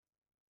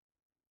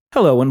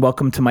Hello and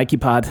welcome to Mikey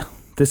Pod.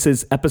 This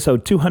is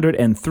episode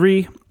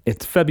 203.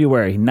 It's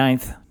February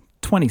 9th,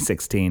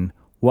 2016.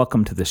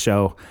 Welcome to the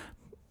show.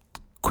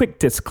 Quick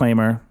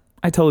disclaimer.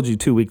 I told you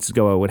 2 weeks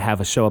ago I would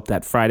have a show up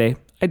that Friday.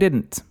 I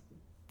didn't.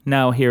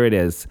 Now here it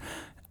is.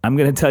 I'm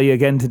going to tell you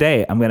again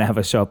today I'm going to have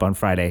a show up on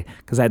Friday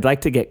because I'd like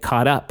to get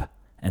caught up.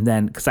 And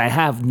then, because I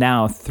have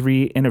now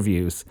 3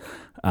 interviews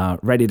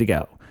ready to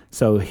go.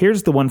 So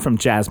here's the one from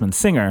Jasmine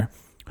Singer,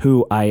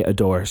 who I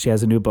adore. She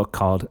has a new book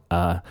called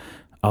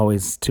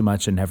Always Too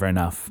Much and Never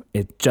Enough.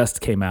 It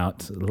just came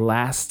out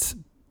last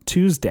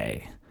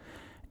Tuesday,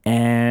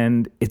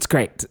 and it's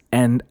great.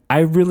 And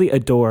I really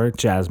adore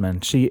Jasmine.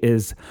 She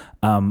is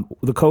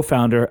the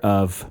co-founder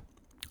of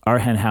Our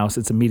Hen House.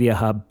 It's a Media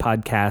Hub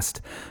podcast,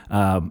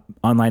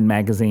 online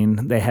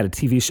magazine. They had a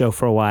TV show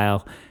for a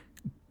while.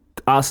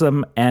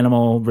 Awesome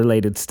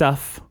animal-related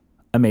stuff.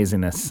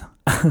 Amazingness.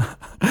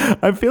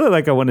 I'm feeling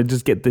like I want to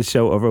just get this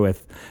show over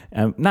with.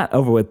 Not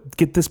over with,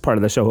 get this part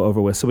of the show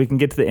over with so we can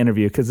get to the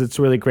interview because it's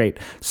really great.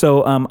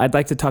 So I'd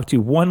like to talk to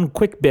you one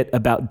quick bit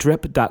about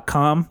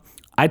drip.com.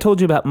 I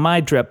told you about my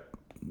drip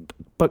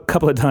a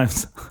couple of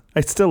times.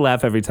 I still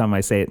laugh every time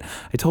I say it.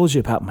 I told you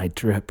about my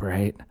drip,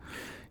 right?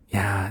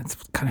 Yeah, it's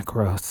kind of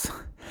gross.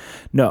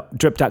 No,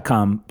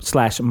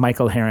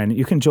 drip.com/Michael Herron.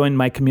 You can join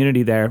my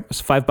community there.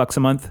 It's $5 a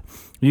month.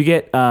 You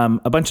get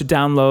a bunch of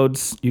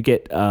downloads. You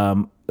get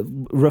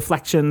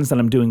reflections that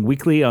I'm doing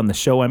weekly on the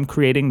show I'm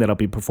creating that I'll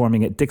be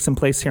performing at Dixon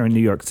Place here in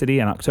New York City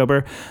in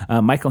October.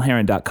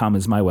 MichaelHerron.com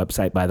is my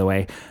website, by the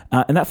way.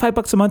 And that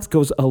 $5 a month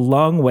goes a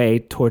long way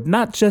toward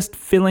not just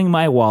filling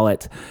my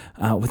wallet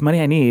with money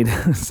I need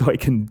so I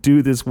can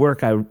do this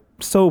work. I'm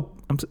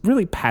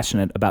really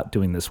passionate about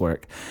doing this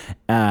work.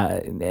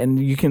 And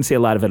you can see a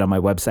lot of it on my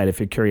website if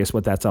you're curious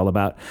what that's all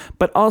about.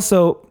 But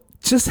also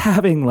just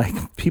having like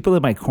people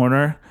in my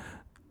corner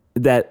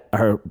that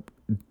are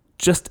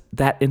just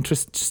that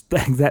interest, just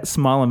like that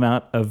small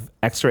amount of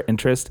extra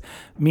interest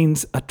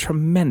means a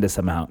tremendous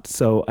amount.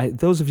 So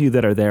those of you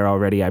that are there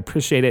already, I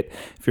appreciate it.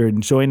 If you're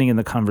joining in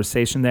the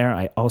conversation there,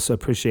 I also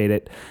appreciate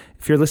it.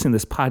 If you're listening to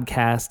this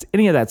podcast,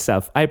 any of that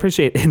stuff, I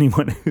appreciate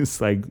anyone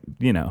who's like,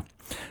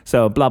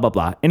 so blah, blah,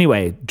 blah.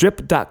 Anyway,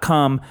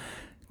 drip.com.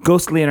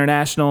 Ghostly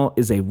International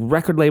is a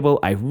record label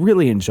I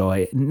really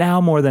enjoy now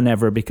more than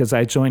ever because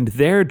I joined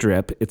their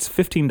Drip. It's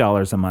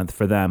 $15 a month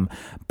for them,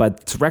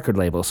 but it's a record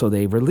label, so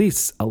they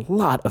release a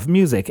lot of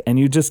music, and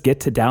you just get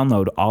to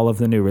download all of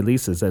the new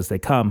releases as they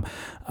come,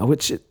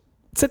 which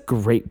it's a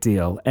great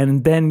deal.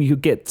 And then you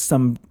get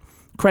some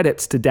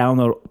credits to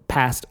download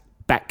past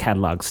back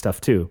catalog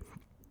stuff too.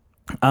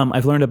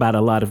 I've learned about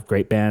a lot of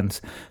great bands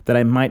that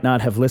I might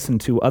not have listened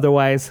to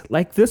otherwise,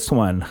 like this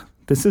one.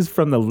 This is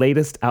from the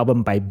latest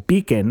album by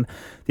Beacon.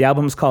 The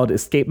album's called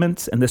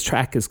Escapements, and this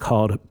track is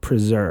called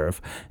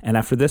Preserve. And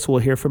after this, we'll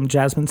hear from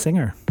Jasmine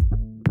Singer.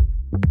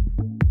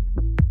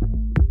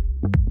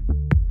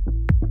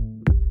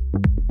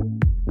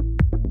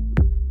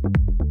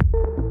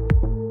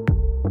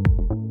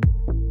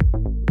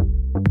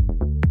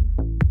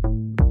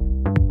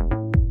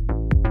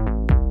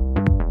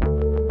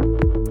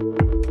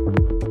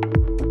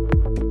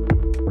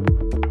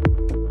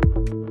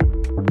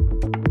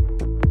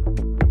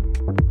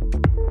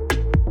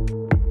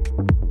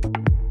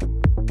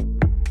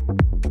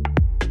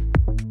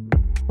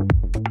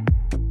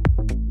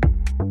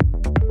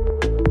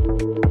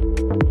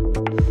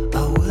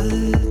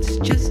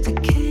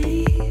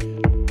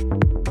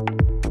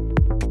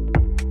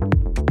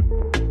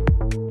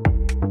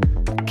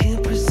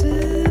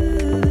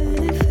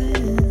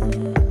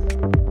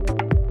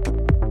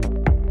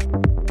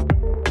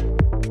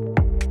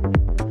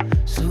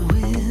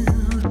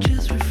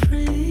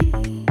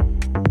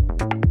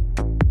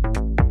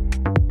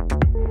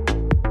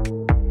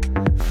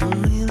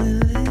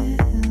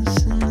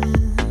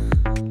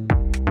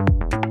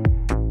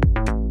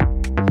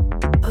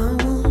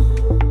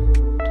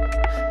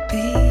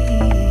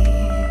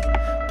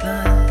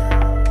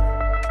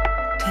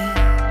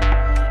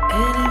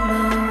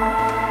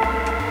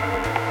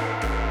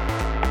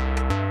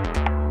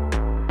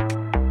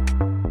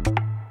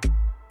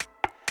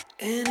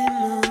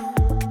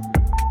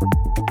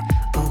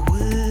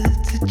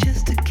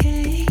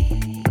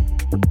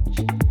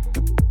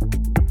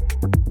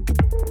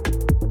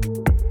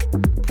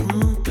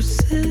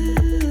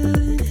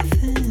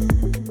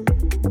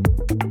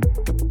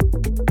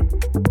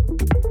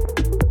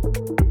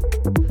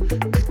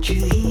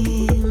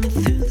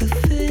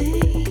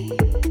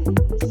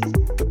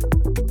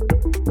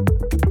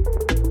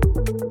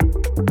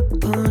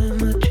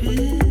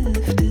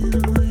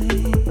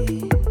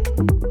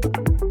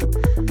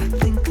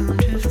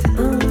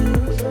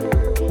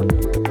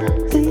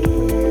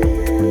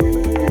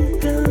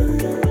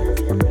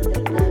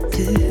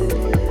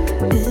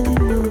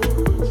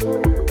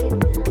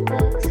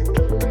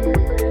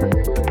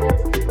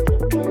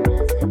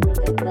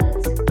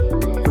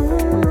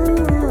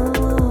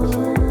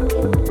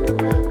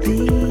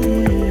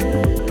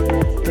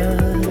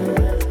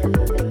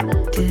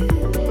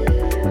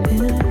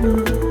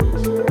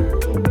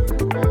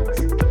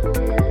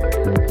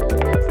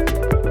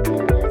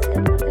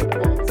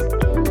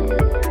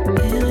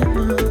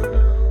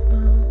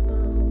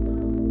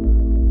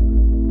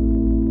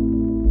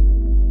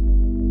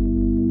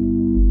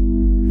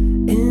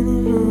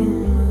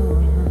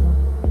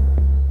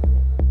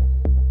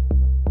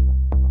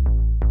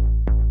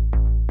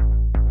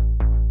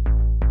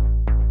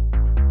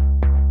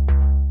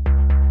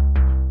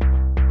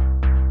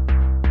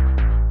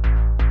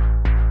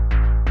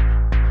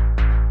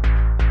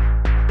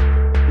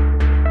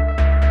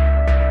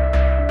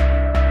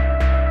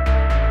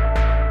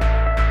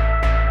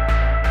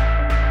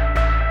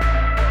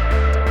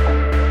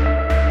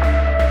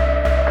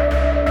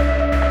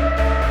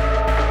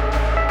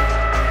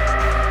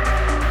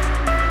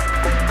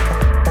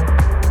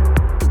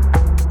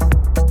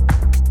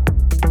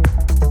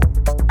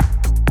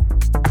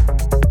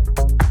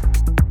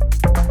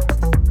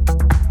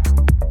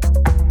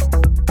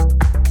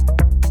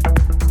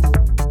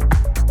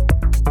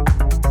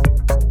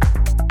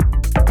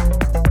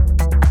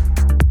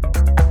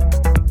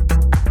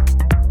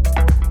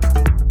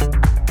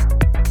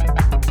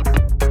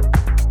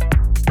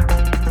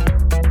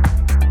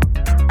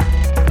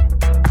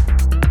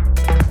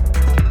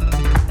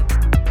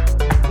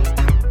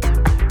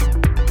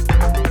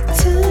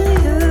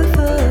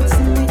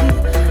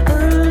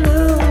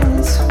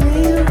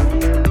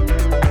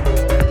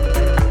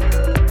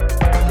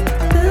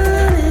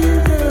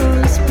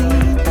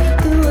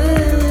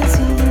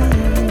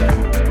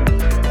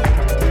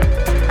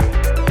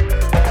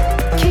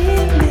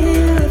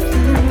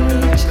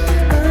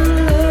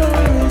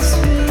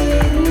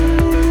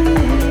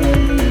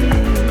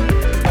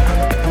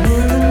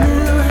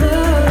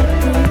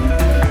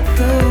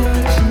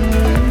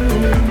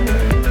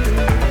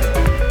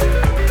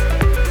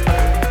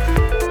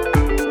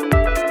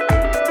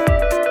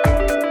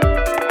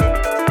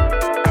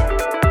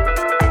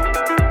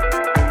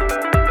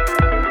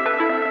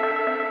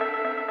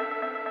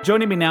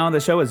 Joining me now on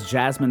the show is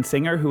Jasmine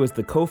Singer, who is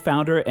the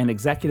co-founder and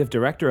executive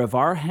director of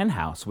Our Hen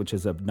House, which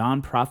is a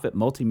nonprofit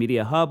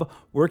multimedia hub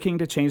working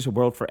to change the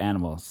world for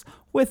animals.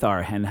 With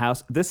Our Hen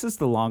House, this is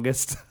the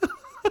longest...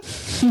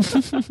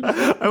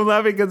 I'm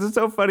laughing because it's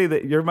so funny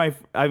that you're my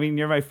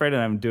friend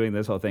and I'm doing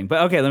this whole thing.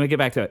 But okay, let me get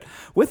back to it.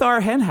 With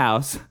Our Hen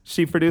House,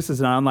 she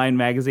produces an online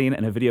magazine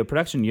and a video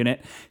production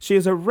unit. She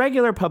is a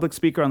regular public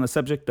speaker on the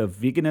subject of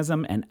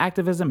veganism and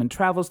activism and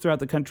travels throughout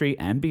the country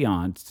and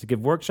beyond to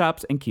give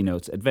workshops and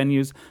keynotes at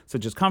venues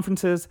such as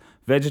conferences,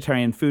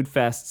 vegetarian food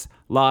fests,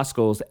 law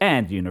schools,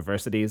 and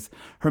universities.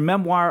 Her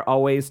memoir,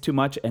 Always Too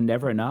Much and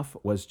Never Enough,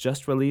 was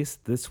just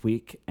released this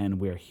week, and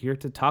we're here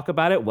to talk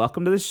about it.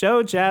 Welcome to the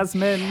show,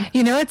 Jasmine.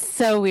 You know, it's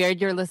so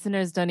weird. Your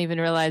listeners don't even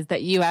realize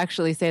that you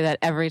actually say that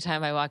every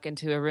time I walk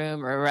into a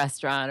room or a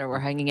restaurant or we're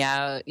hanging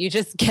out. You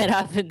just get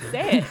up and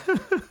say it.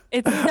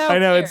 It's so I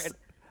know, weird.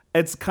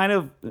 It's kind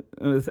of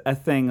a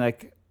thing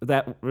like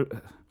that.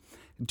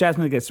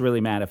 Jasmine gets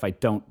really mad if I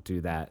don't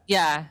do that.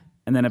 Yeah.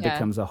 And then it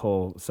becomes a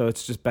whole, so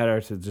it's just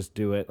better to just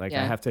do it. Like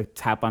I have to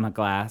tap on a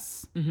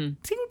glass. Mm-hmm. Ting,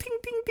 ting,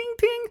 ting, ting,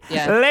 ting.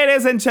 Yeah.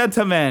 Ladies and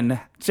gentlemen,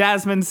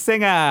 Jasmine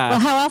Singer. Well,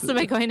 how else am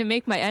I going to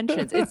make my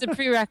entrance? It's a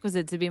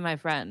prerequisite to be my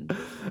friend.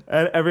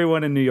 And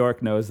everyone in New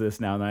York knows this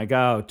now. And I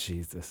go, oh,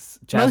 Jesus.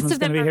 Jasmine's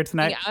going to be here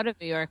tonight? Out of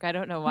New York. I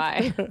don't know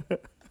why.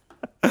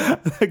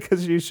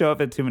 Because you show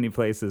up at too many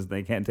places,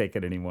 they can't take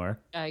it anymore.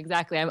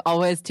 Exactly. I'm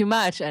always too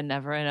much and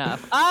never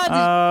enough.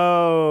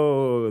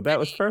 That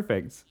was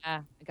perfect.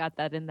 Yeah, I got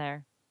that in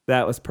there.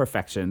 That was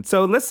perfection.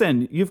 So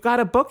listen, you've got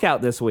a book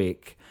out this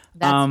week.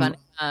 That's funny.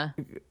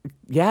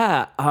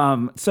 Yeah.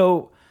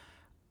 So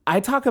I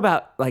talk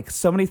about like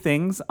so many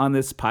things on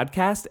this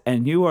podcast,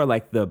 and you are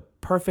like the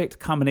perfect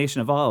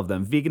combination of all of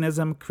them.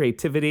 Veganism,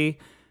 creativity,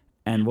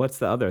 and what's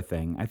the other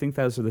thing? I think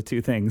those are the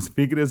two things,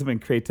 veganism and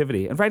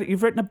creativity. And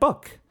you've written a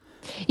book.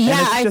 Yeah,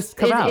 and it's just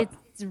come out.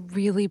 It's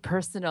really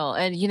personal.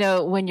 And, you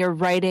know, when you're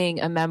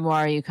writing a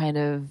memoir, you kind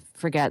of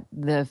forget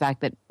the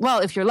fact that, well,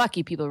 if you're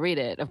lucky, people read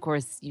it. Of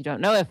course, you don't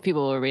know if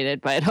people will read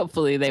it, but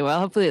hopefully they will.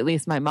 Hopefully at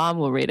least my mom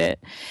will read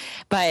it.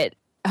 But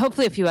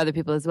hopefully a few other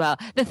people as well.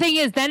 The thing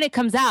is, then it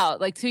comes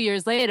out like 2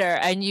 years later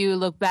and you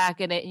look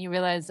back at it and you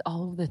realize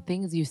all the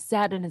things you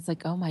said. And it's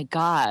like, oh, my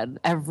God,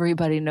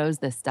 everybody knows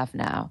this stuff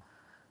now.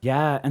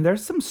 Yeah, and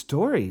there's some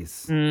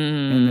stories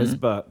in this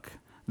book.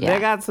 Yeah. They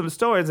got some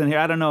stories in here.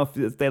 I don't know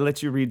if they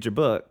let you read your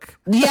book.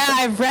 Yeah,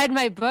 I've read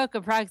my book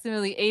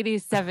approximately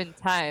 87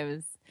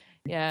 times.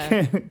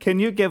 Yeah. Can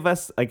you give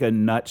us like a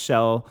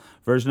nutshell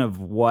version of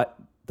what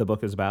the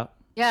book is about?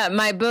 Yeah,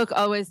 my book,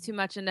 Always Too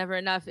Much and Never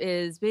Enough,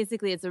 is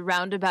basically it's a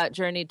roundabout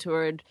journey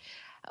toward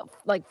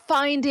like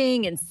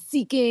finding and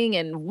seeking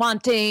and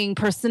wanting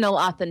personal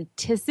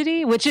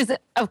authenticity, which is,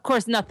 of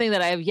course, nothing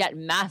that I have yet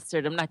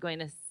mastered. I'm not going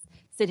to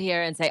sit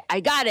here and say, I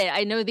got it,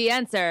 I know the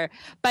answer,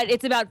 but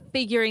it's about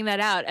figuring that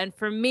out. And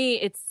for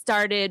me, it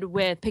started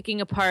with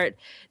picking apart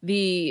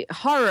the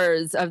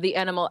horrors of the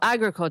animal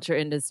agriculture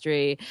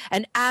industry.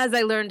 And as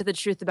I learned the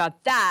truth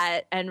about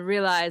that and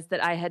realized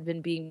that I had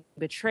been being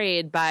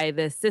betrayed by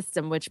the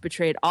system, which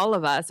betrayed all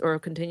of us or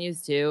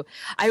continues to,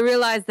 I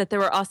realized that there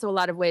were also a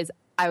lot of ways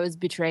I was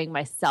betraying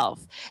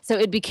myself. So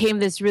it became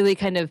this really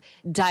kind of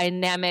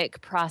dynamic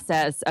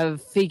process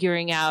of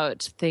figuring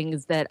out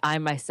things that I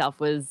myself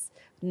was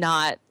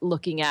not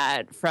looking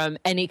at from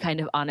any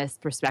kind of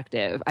honest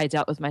perspective. I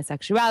dealt with my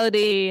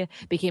sexuality,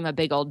 became a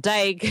big old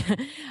dyke.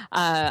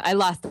 I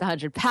lost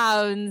 100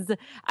 pounds.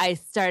 I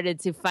started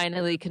to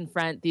finally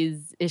confront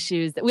these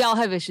issues that we all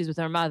have issues with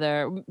our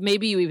mother.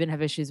 Maybe you even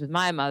have issues with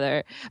my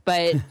mother,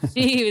 but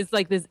she was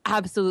like this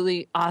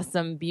absolutely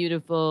awesome,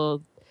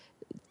 beautiful,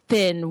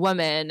 thin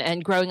woman.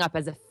 And growing up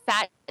as a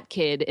fat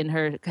kid in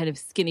her kind of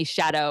skinny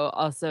shadow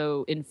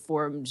also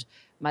informed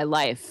my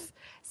life.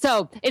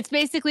 So it's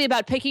basically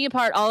about picking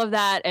apart all of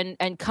that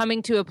and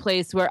coming to a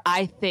place where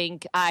I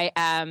think I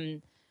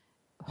am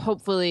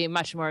hopefully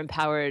much more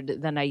empowered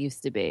than I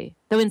used to be,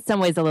 though in some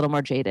ways a little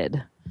more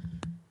jaded.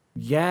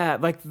 Yeah,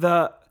 like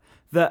the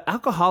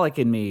alcoholic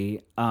in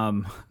me,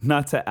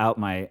 not to out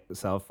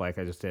myself like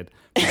I just did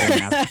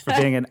for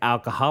being an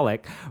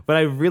alcoholic, but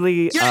I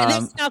really... There's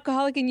an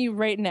alcoholic in you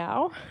right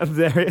now?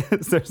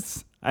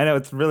 There's I know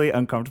it's really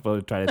uncomfortable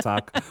to try to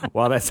talk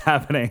while that's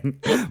happening,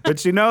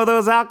 but you know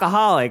those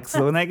alcoholics,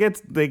 when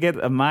they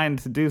get a mind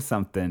to do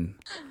something,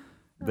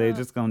 they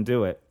just gonna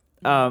do it.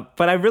 But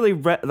I really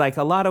like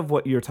a lot of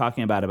what you're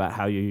talking about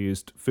how you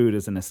used food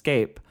as an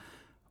escape.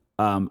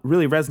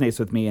 Really resonates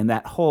with me, and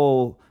that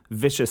whole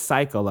vicious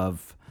cycle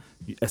of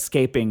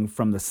escaping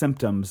from the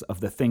symptoms of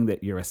the thing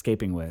that you're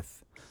escaping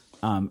with.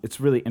 It's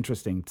really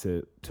interesting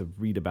to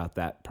read about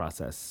that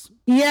process.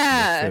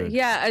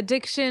 Yeah.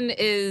 Addiction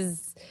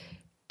is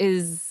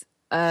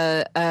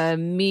a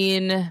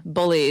mean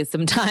bully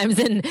sometimes,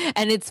 and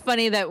it's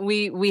funny that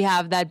we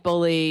have that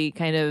bully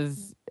kind of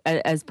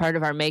as part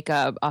of our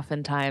makeup.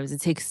 Oftentimes, it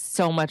takes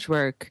so much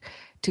work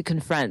to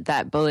confront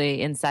that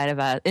bully inside of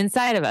us.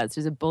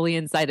 There's a bully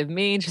inside of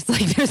me, just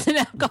like there's an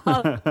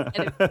alcoholic.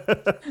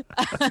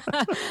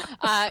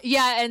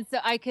 Yeah, and so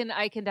I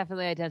can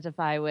definitely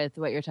identify with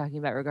what you're talking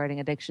about regarding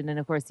addiction. And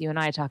of course, you and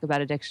I talk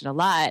about addiction a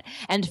lot.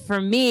 And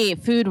for me,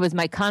 food was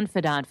my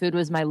confidant, food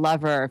was my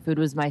lover, food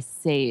was my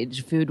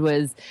sage, food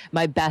was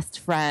my best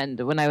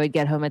friend when I would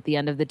get home at the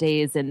end of the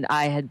days and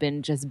I had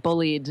been just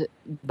bullied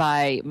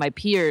by my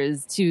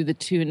peers to the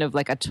tune of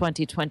like a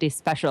 2020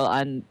 special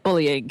on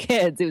bullying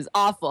kids. It was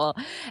awful.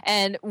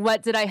 And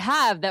what did I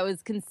have that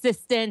was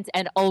consistent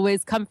and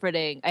always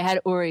comforting? I had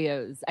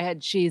Oreos, I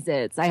had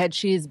Cheez-Its, I had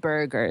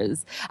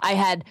cheeseburgers, I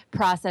had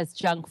processed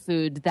junk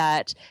food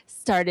that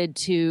started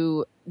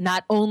to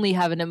not only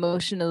have an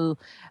emotional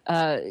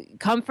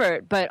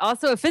comfort, but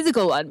also a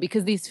physical one,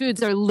 because these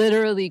foods are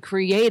literally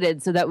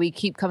created so that we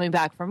keep coming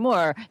back for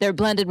more. They're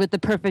blended with the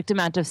perfect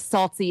amount of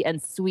salty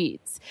and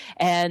sweet,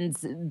 and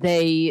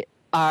they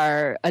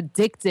are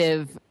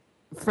addictive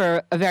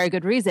for a very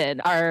good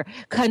reason. Our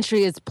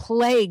country is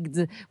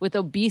plagued with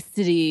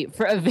obesity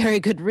for a very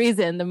good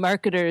reason. The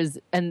marketers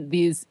and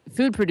these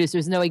food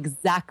producers know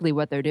exactly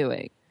what they're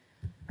doing.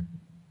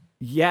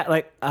 Yeah,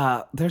 like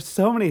there's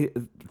so many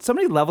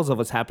levels of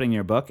what's happening in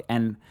your book,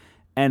 and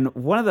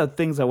one of the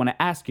things I want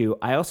to ask you,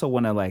 I also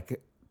want to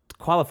like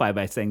qualify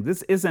by saying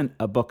this isn't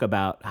a book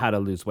about how to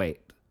lose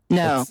weight.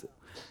 No.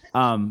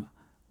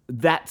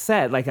 That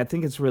said, like I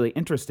think it's really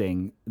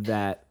interesting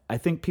that I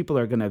think people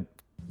are going to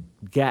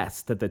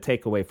guess that the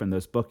takeaway from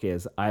this book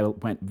is I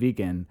went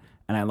vegan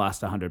and I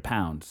lost 100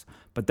 pounds.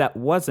 But that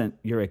wasn't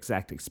your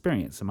exact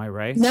experience. Am I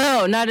right?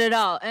 No, not at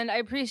all. And I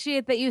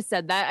appreciate that you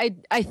said that.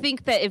 I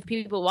think that if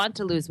people want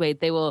to lose weight,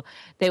 they will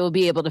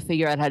be able to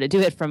figure out how to do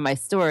it from my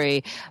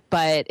story,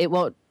 but it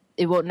won't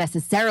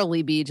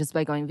necessarily be just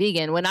by going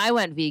vegan. When I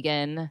went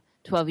vegan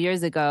 12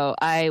 years ago,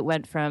 I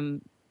went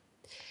from,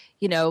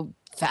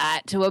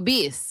 fat to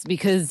obese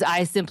because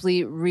I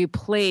simply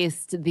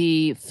replaced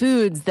the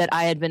foods that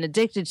I had been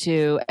addicted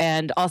to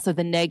and also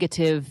the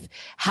negative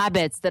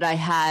habits that I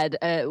had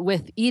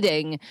with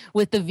eating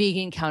with the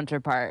vegan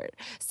counterpart.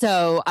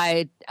 So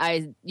I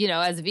as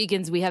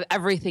vegans, we have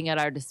everything at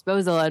our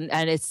disposal, and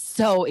it's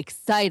so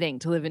exciting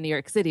to live in New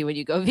York City when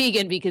you go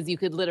vegan, because you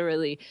could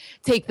literally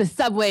take the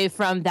subway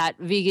from that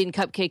vegan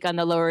cupcake on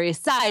the Lower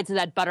East Side to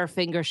that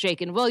Butterfinger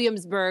Shake in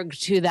Williamsburg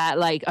to that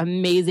like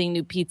amazing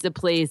new pizza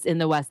place in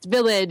the West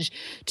Village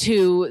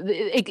to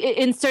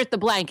insert the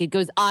blank. It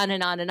goes on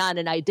and on and on.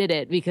 And I did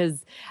it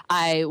because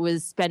I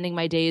was spending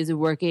my days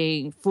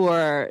working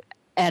for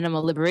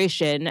animal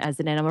liberation as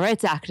an animal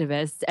rights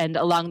activist. And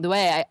along the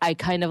way, I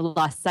kind of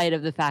lost sight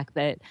of the fact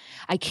that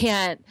I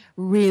can't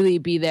really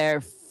be there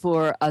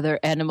for other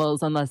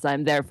animals unless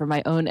I'm there for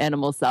my own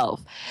animal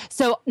self.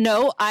 So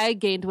no, I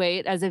gained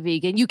weight as a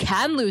vegan. You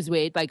can lose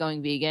weight by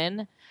going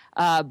vegan.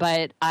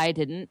 But I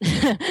didn't.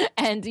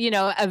 And,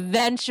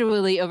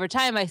 eventually over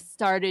time I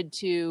started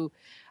to,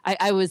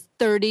 I was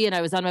 30 and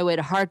I was on my way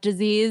to heart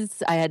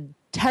disease. I had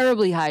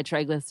terribly high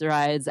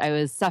triglycerides. I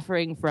was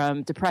suffering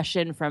from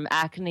depression, from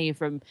acne,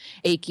 from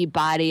achy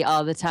body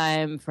all the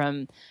time,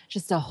 from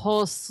just a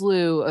whole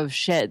slew of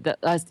shit.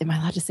 Am I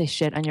allowed to say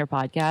shit on your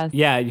podcast?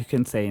 Yeah, you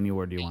can say any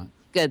word you want.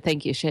 Good.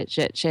 Thank you. Shit.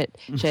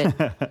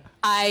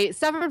 I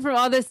suffered from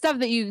all this stuff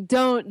that you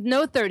don't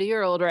know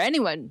 30-year-old or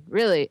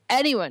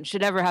anyone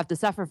should ever have to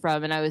suffer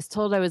from. And I was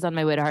told I was on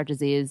my way to heart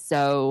disease.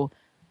 So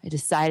I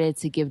decided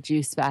to give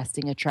juice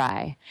fasting a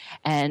try.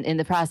 And in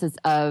the process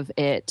of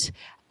it,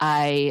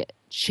 I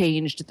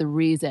changed the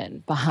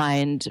reason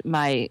behind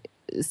my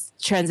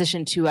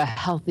transition to a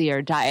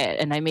healthier diet.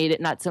 And I made it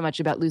not so much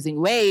about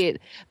losing weight,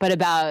 but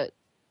about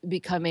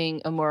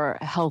becoming a more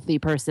healthy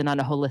person on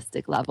a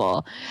holistic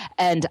level.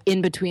 And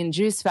in between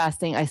juice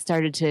fasting, I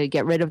started to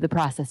get rid of the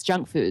processed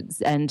junk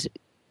foods, and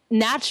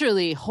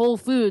naturally whole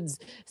foods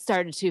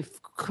started to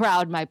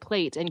crowd my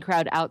plate and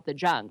crowd out the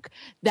junk.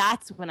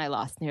 That's when I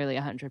lost nearly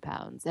 100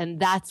 pounds. And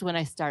that's when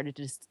I started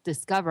to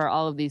discover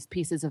all of these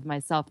pieces of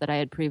myself that I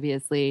had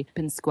previously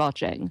been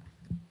squelching.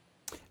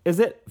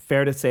 Is it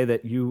fair to say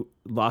that you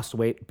lost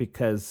weight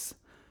because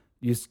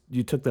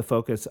you took the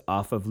focus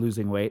off of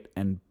losing weight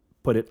and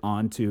put it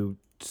on to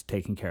just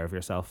taking care of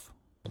yourself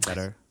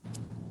better?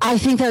 I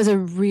think that was a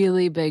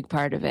really big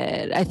part of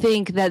it. I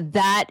think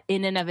that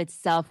in and of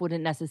itself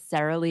wouldn't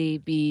necessarily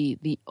be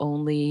the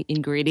only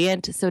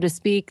ingredient, so to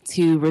speak,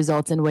 to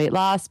result in weight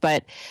loss.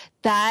 But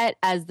that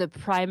as the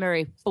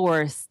primary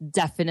force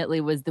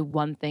definitely was the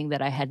one thing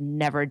that I had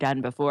never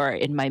done before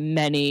in my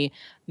many,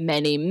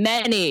 many,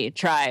 many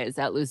tries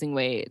at losing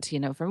weight,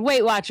 from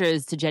Weight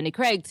Watchers to Jenny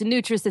Craig to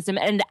Nutrisystem.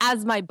 And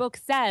as my book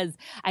says,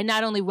 I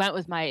not only went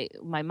with my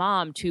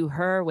mom to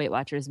her Weight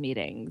Watchers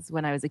meetings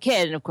when I was a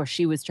kid, and of course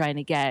she was trying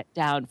to get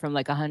down from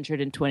like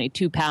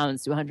 122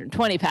 pounds to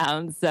 120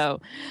 pounds.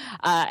 So,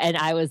 and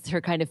I was her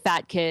kind of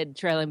fat kid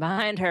trailing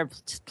behind her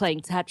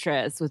playing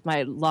Tetris with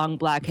my long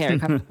black hair.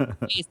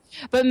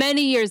 But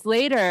many years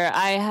later,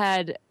 I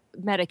had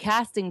met a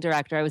casting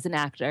director. I was an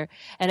actor,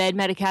 and I had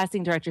met a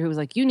casting director who was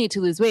like, "You need to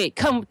lose weight.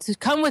 Come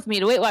with me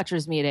to Weight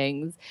Watchers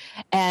meetings."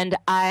 And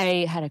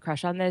I had a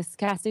crush on this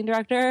casting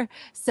director,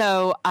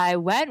 so I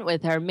went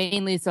with her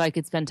mainly so I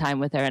could spend time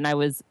with her. And I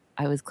was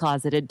I was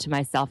closeted to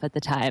myself at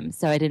the time,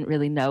 so I didn't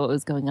really know what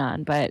was going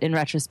on. But in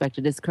retrospect,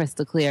 it is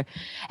crystal clear.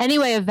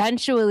 Anyway,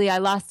 eventually I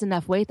lost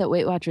enough weight that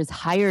Weight Watchers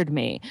hired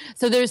me.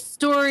 So there's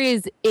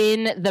stories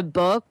in the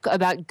book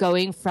about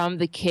going from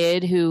the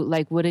kid who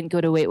like wouldn't go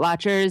to Weight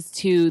Watchers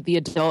to the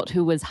adult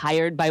who was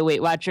hired by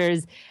Weight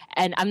Watchers.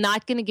 And I'm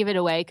not going to give it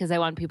away because I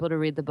want people to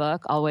read the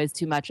book, Always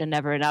Too Much and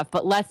Never Enough.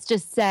 But let's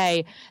just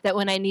say that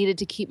when I needed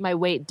to keep my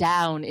weight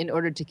down in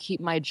order to keep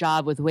my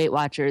job with Weight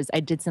Watchers, I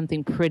did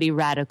something pretty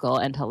radical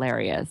and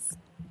hilarious.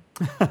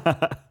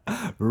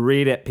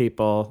 Read it,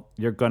 people.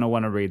 You're going to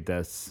want to read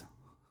this.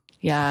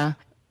 Yeah.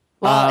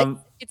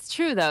 Well, it's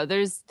true though.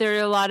 There are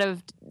a lot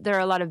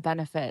of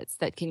benefits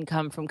that can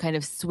come from kind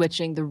of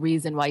switching the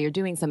reason why you're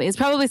doing something. It's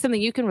probably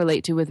something you can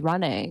relate to with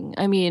running.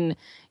 I mean,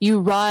 you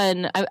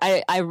run.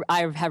 I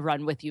have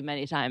run with you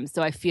many times,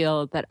 so I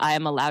feel that I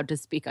am allowed to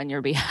speak on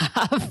your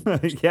behalf.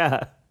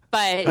 Yeah.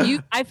 But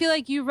I feel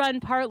like you run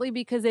partly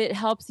because it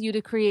helps you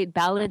to create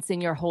balance in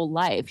your whole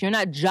life. You're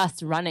not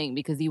just running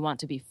because you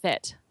want to be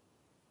fit.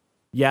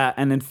 Yeah,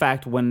 and in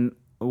fact,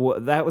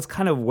 that was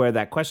kind of where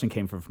that question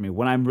came from for me.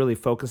 When I'm really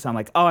focused on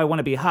like, oh, I want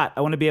to be hot.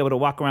 I want to be able to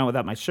walk around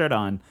without my shirt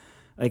on.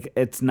 Like,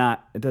 it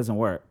doesn't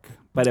work.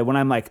 But when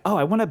I'm like, oh,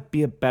 I want to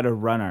be a better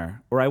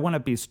runner or I want to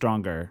be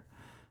stronger,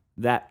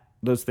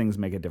 those things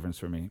make a difference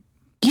for me.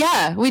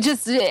 Yeah,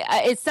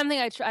 it's something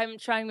I'm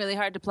trying really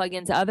hard to plug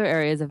into other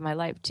areas of my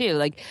life too.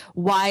 Like,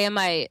 why am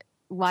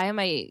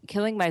I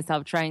killing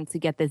myself trying to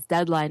get this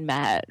deadline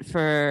met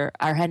for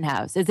our hen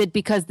house? Is it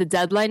because the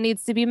deadline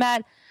needs to be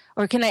met?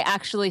 Or can I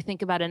actually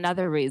think about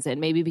another reason?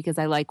 Maybe because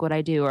I like what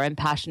I do or I'm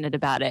passionate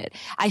about it.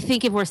 I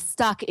think if we're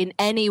stuck in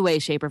any way,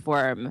 shape, or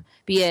form,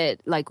 be it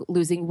like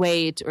losing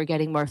weight or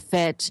getting more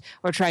fit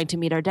or trying to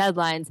meet our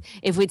deadlines,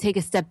 if we take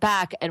a step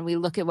back and we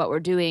look at what we're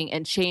doing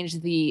and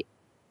change the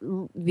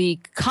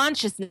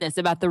consciousness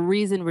about the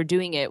reason we're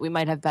doing it, we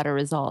might have better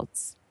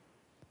results.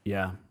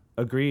 Yeah,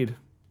 agreed.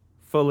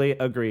 Fully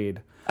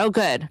agreed. Oh,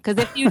 good. Because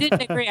if you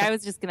didn't agree, I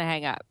was just going to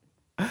hang up.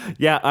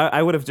 Yeah,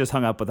 I would have just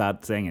hung up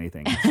without saying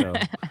anything. So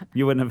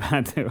you wouldn't have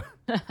had to.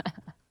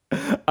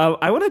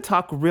 I want to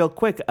talk real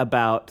quick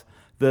about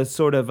the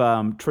sort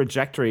of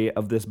trajectory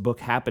of this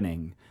book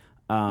happening.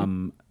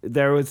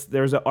 There was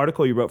an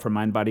article you wrote for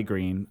Mind Body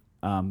Green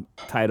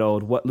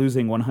titled "What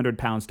Losing 100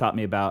 Pounds Taught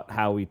Me About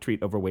How We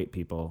Treat Overweight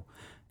People."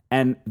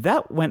 And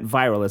that went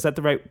viral. Is that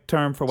the right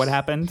term for what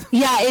happened?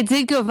 Yeah, it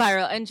did go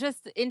viral. And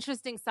just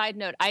interesting side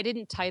note, I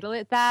didn't title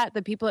it that.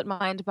 The people at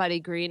Mind Body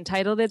Green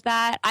titled it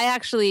that. I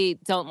actually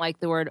don't like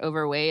the word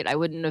overweight. I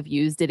wouldn't have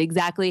used it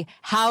exactly.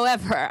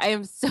 However, I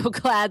am so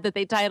glad that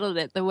they titled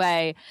it the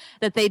way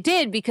that they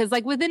did because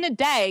like within a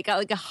day, it got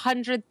like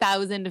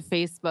 100,000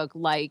 Facebook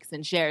likes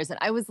and shares. And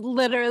I was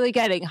literally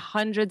getting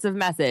hundreds of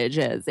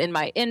messages in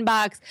my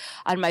inbox,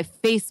 on my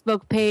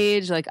Facebook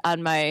page, like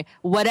on my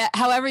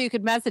however you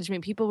could message me.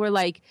 People were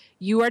like,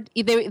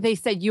 they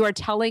said, you are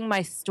telling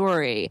my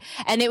story.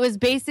 And it was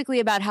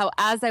basically about how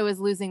as I was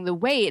losing the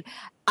weight,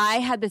 I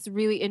had this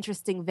really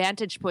interesting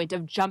vantage point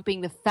of jumping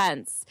the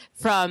fence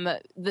from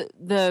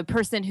the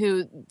person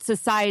who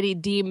society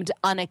deemed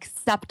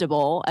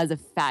unacceptable as a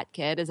fat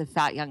kid, as a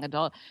fat young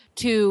adult,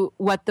 to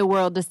what the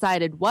world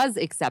decided was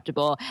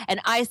acceptable.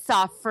 And I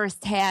saw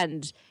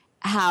firsthand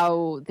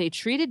how they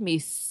treated me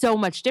so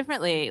much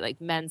differently. Like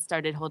men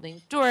started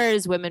holding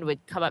doors, women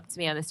would come up to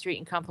me on the street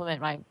and compliment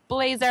my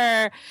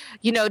blazer,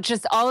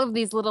 just all of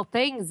these little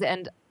things.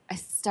 And I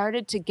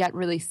started to get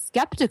really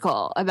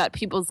skeptical about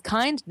people's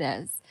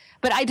kindness.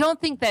 But I don't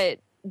think that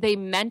they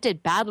meant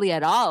it badly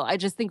at all. I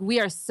just think we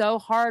are so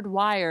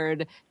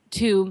hardwired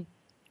to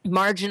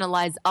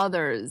marginalize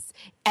others.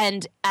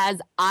 And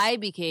as I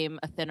became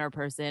a thinner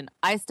person,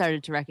 I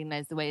started to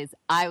recognize the ways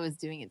I was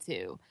doing it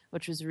too,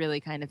 which was really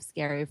kind of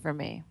scary for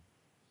me.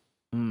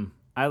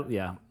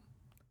 Yeah.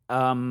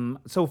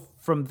 So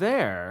from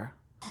there,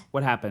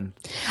 what happened?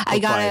 I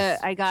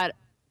got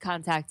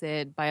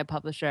contacted by a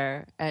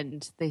publisher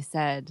and they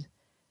said,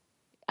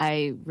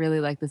 I really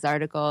like this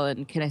article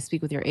and can I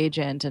speak with your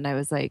agent? And I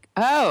was like,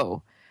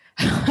 oh.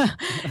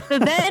 So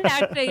then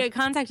actually I got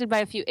contacted by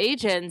a few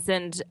agents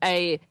and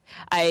I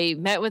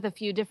met with a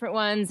few different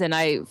ones and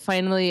I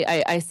finally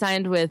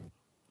signed with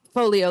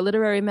Folio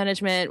Literary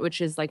Management, which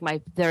is like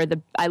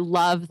I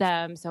love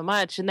them so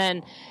much. And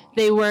then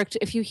they worked,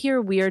 if you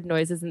hear weird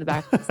noises in the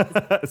back,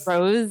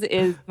 Rose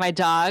is my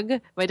dog.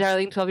 My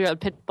darling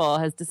 12-year-old pit bull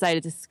has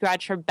decided to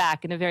scratch her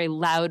back in a very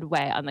loud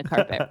way on the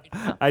carpet.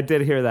 I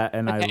did hear that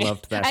and okay. I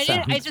loved that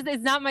sound.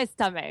 It's not my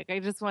stomach. I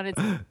just wanted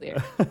to be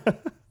clear.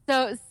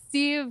 So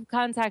Steve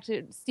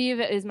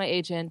is my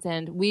agent,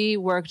 and we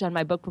worked on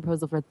my book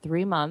proposal for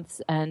 3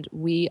 months, and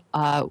we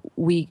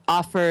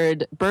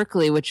offered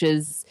Berkeley, which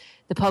is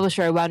the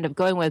publisher I wound up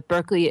going with.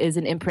 Berkeley is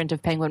an imprint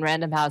of Penguin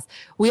Random House.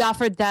 We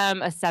offered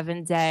them a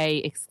 7-day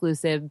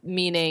exclusive,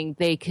 meaning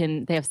they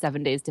have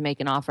 7 days to make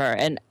an offer,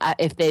 and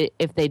if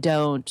they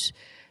don't,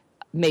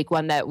 make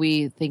one that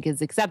we think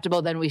is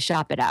acceptable, then we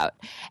shop it out.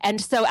 And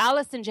so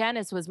Allison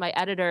Janis was my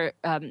editor,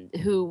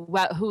 who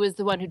was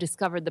the one who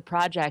discovered the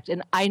project,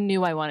 and I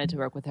knew I wanted to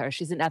work with her.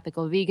 She's an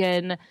ethical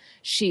vegan.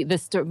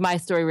 My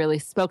story really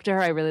spoke to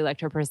her. I really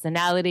liked her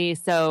personality,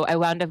 so I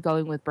wound up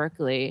going with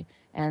Berkley,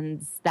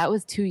 and that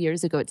was 2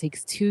 years ago. It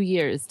takes 2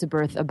 years to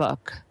birth a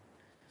book.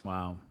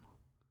 Wow!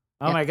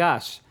 Oh my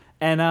gosh!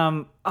 And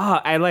I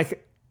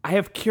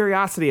have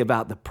curiosity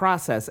about the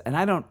process, and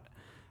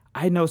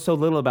I know so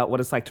little about what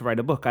it's like to write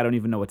a book. I don't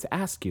even know what to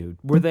ask you.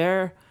 Were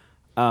there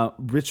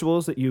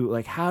rituals that you,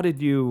 like, how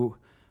did you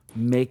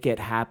make it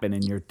happen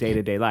in your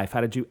day-to-day life?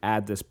 How did you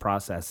add this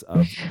process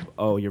of,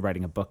 you're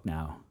writing a book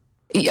now?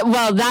 Yeah,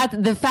 well,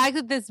 the fact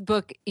that this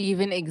book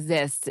even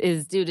exists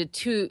is due to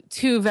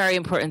two very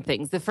important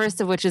things. The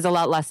first of which is a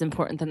lot less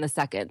important than the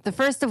second. The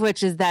first of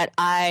which is that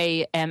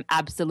I am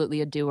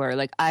absolutely a doer.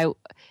 Like,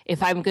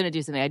 if I'm going to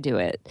do something, I do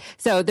it.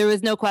 So there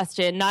was no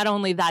question. Not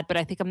only that, but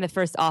I think I'm the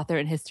first author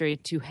in history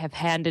to have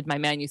handed my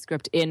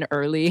manuscript in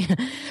early.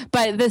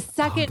 But the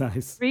second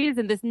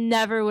reason, this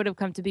never would have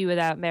come to be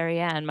without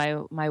Marianne,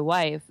 my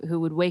wife, who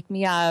would wake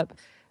me up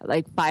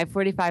like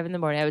 5:45 in the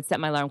morning. I would set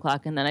my alarm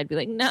clock, and then I'd be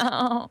like,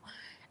 no.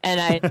 And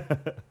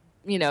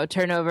I'd,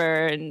 turn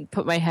over and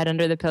put my head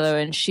under the pillow,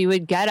 and she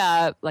would get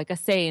up like a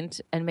saint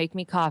and make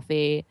me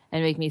coffee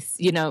and make me,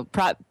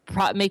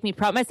 make me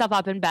prop myself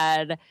up in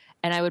bed.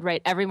 And I would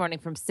write every morning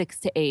from 6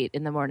 to 8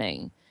 in the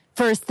morning.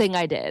 First thing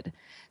I did.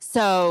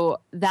 So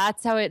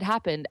that's how it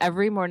happened.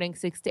 Every morning,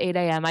 6 to 8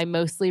 a.m. I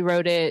mostly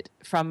wrote it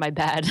from my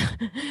bed.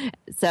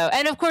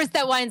 And of course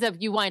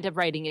you wind up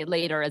writing it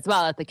later as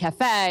well at the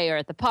cafe or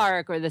at the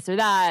park or this or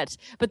that.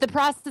 But the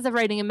process of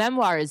writing a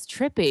memoir is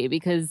trippy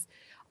because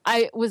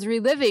I was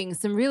reliving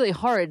some really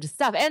hard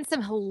stuff and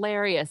some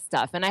hilarious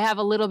stuff. And I have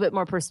a little bit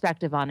more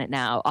perspective on it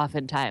now,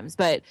 oftentimes.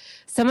 But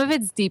some of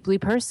it's deeply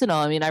personal.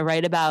 I mean, I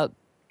write about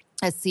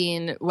a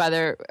scene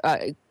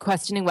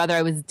questioning whether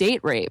I was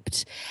date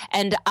raped.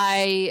 And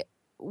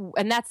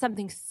that's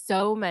something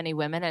so many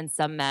women and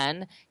some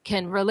men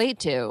can relate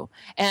to.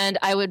 And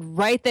I would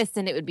write this,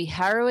 and it would be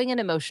harrowing and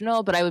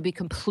emotional, but I would be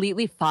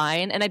completely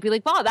fine. And I'd be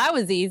like, wow, that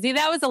was easy.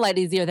 That was a lot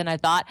easier than I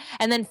thought.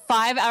 And then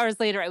 5 hours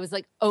later, I was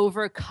like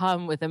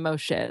overcome with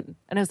emotion.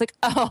 And I was like,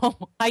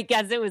 oh, I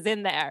guess it was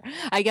in there.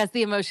 I guess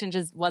the emotion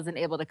just wasn't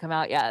able to come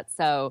out yet.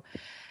 So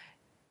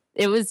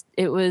it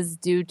was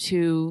due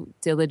to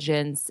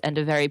diligence and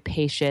a very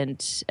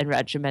patient and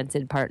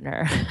regimented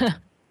partner.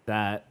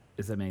 That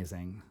is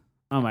amazing.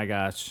 Oh my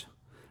gosh.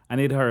 I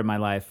need her in my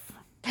life.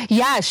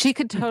 Yeah, she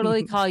could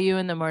totally call you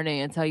in the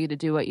morning and tell you to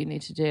do what you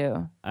need to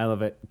do. I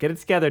love it. Get it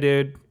together,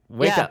 dude.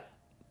 Wake up.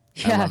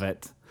 I love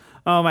it.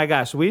 Oh my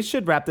gosh. We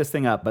should wrap this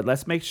thing up, but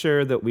let's make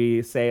sure that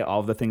we say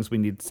all the things we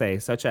need to say,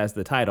 such as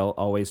the title,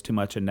 Always Too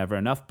Much and Never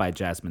Enough by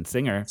Jasmine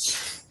Singer.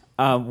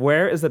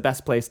 Where is the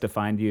best place to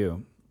find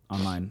you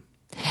online?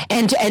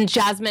 And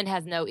Jasmine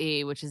has no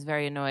E, which is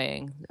very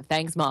annoying.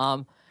 Thanks,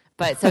 Mom.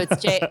 But so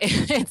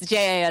it's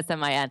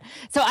JASMIN.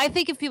 So I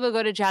think if people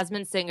go to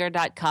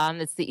jasminesinger.com,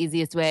 that's the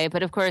easiest way.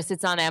 But of course,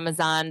 it's on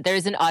Amazon.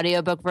 There's an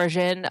audiobook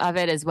version of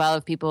it as well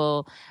if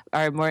people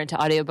are more into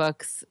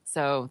audiobooks.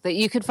 So that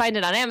you could find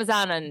it on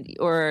Amazon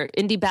or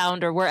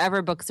IndieBound or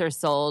wherever books are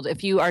sold.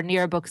 If you are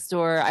near a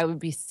bookstore, I would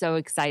be so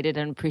excited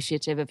and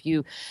appreciative if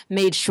you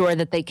made sure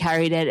that they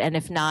carried it. And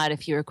if not,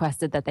 if you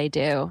requested that they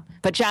do.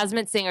 But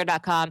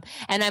jasminesinger.com.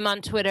 And I'm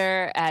on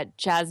Twitter at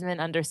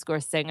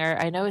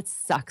Jasmine_singer. I know it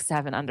sucks to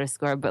have an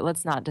underscore, but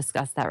let's not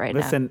discuss that now.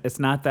 Listen, it's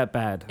not that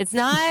bad. It's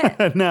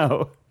not?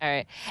 No. All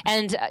right.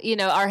 And,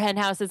 Our Hen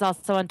House is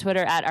also on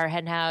Twitter at Our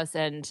Hen House.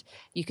 And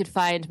you could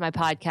find my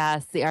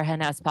podcast, the Our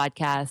Hen House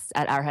podcast,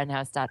 at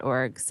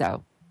ourhenhouse.org.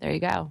 So there you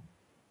go.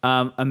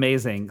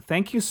 Amazing.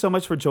 Thank you so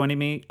much for joining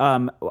me.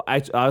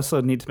 I also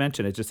need to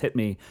mention, it just hit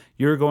me,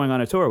 you're going on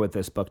a tour with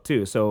this book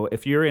too. So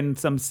if you're in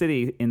some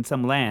city, in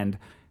some land.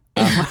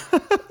 Land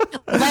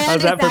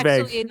is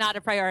actually not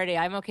a priority.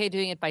 I'm okay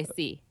doing it by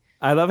sea.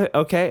 I love it.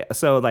 Okay.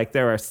 So like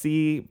there are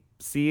sea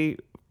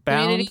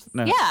bound?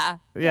 No.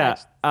 Yeah.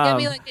 Give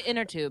me like the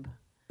inner tube.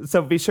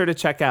 So be sure to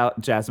check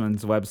out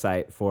Jasmine's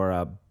website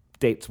for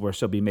dates where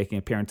she'll be making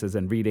appearances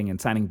and reading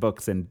and signing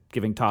books and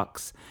giving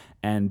talks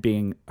and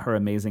being her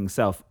amazing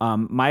self.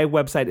 My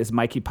website is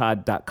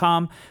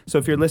mikeypod.com. So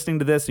if you're listening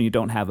to this and you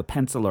don't have a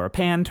pencil or a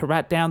pen to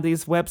write down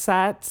these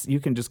websites, you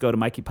can just go to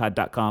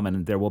mikeypod.com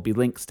and there will be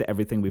links to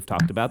everything we've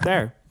talked about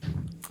there.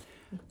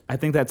 I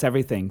think that's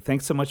everything.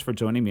 Thanks so much for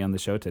joining me on the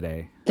show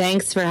today.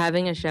 Thanks for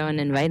having a show and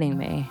inviting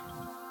me.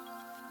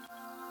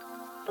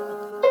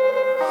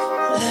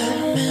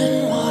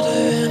 Lemon water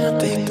in a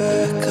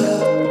paper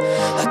cup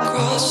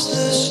across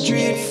the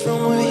street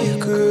from where you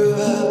grew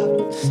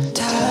up.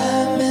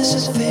 Time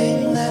is a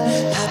thing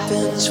that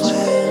happens when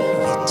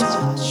we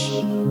touch.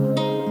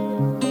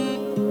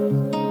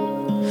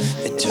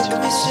 It took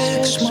me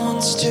 6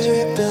 months to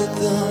rebuild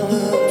the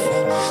moon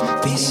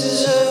from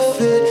pieces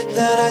of it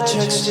that I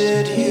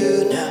texted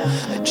you. Now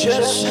I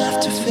just have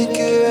to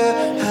figure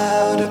out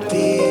how to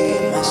be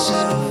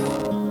myself.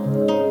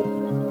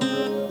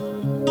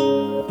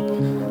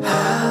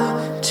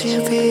 To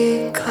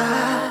be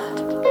glad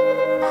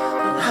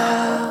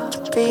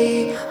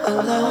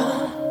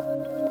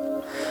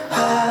alone,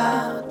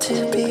 how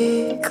to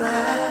be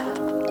glad,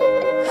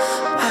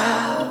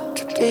 how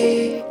to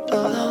be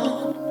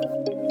alone.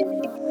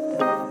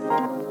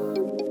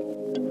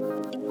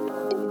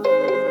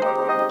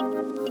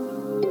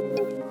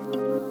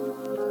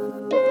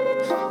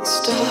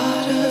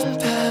 Start a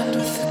band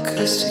with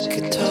acoustic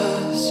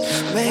guitars,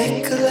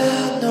 make a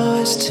loud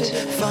noise to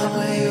find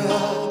where you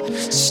are.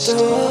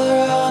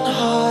 Store on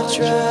hard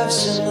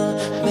drives in a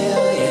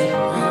million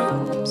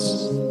rooms.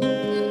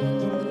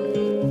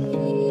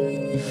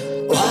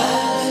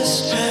 Wireless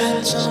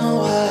hands on a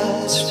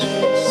wireless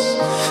face,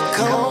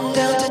 come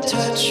down to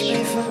touch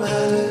me from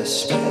outer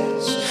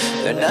space.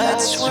 There are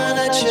nights when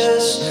I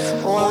just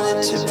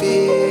wanted to be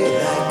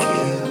like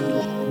you,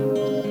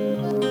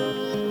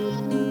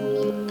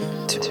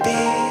 to be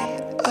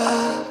a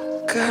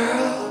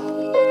girl,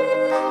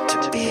 to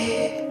be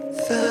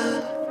the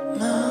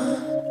moon,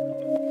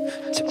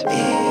 to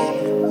be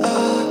a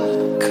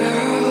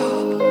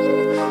girl,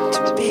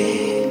 to be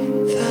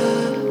the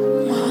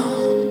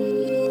moon.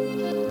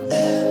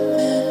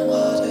 Lemon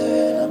water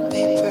in a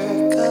paper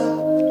cup,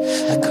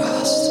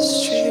 across the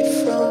street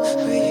from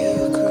where you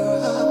grew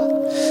up.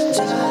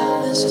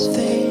 Time is a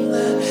thing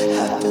that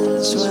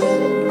happens when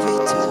we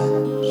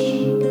touch.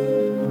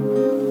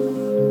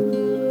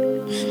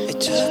 It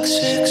took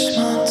 6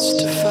 months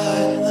to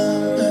find the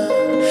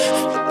moon,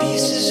 the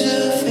pieces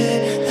of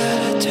it that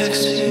I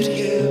texted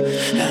you.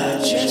 Now I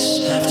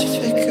just have to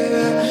figure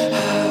out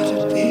how to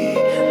be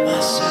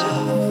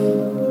myself,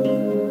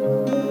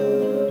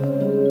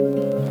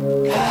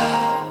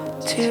 how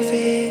to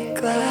be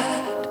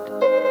glad,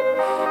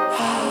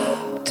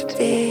 how to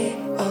be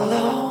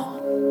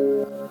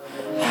alone,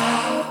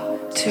 how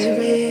to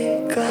be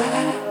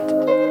glad,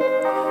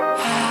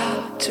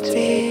 how to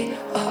be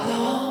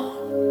alone,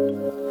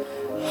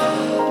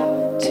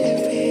 how to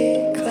be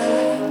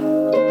glad.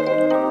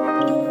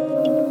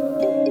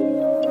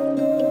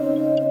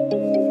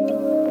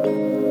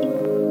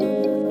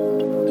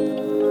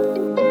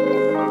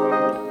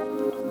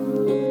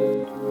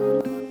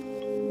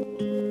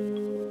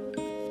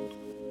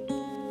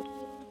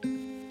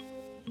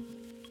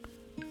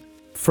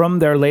 From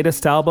their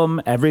latest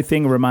album,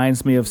 Everything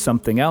Reminds Me of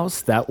Something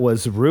Else, that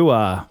was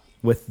Rua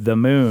with The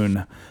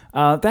Moon.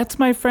 That's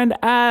my friend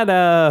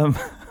Adam.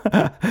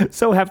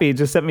 So happy he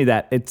just sent me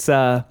that. It's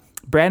a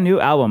brand new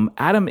album.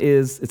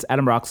 It's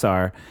Adam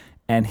Roxar,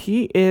 and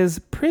he is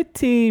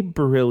pretty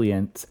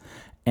brilliant.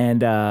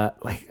 And I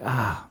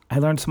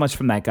learned so much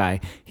from that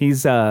guy.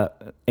 He's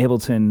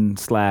Ableton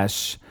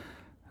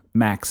 /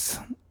 Max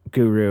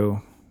guru.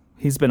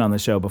 He's been on the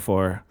show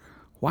before, a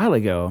while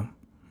ago.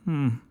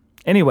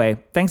 Anyway,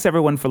 thanks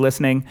everyone for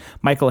listening.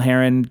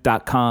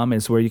 MichaelHeron.com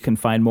is where you can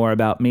find more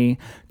about me.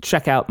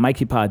 Check out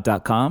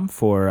MikeyPod.com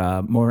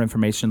for more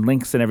information,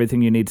 links, and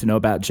everything you need to know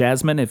about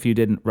Jasmine if you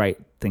didn't write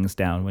things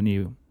down when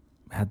you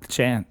had the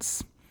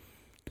chance.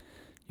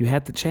 You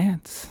had the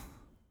chance.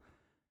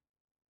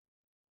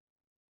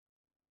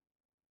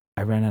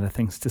 I ran out of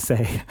things to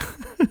say.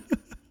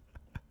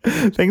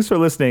 Thanks for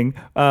listening.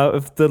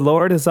 If the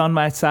Lord is on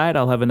my side,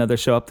 I'll have another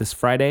show up this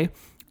Friday.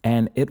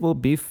 And it will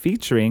be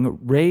featuring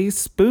Ray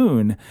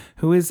Spoon,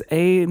 who is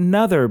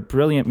another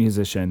brilliant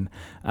musician.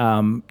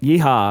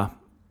 Yeehaw.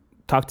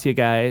 Talk to you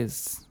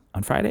guys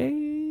on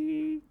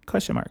Friday? ?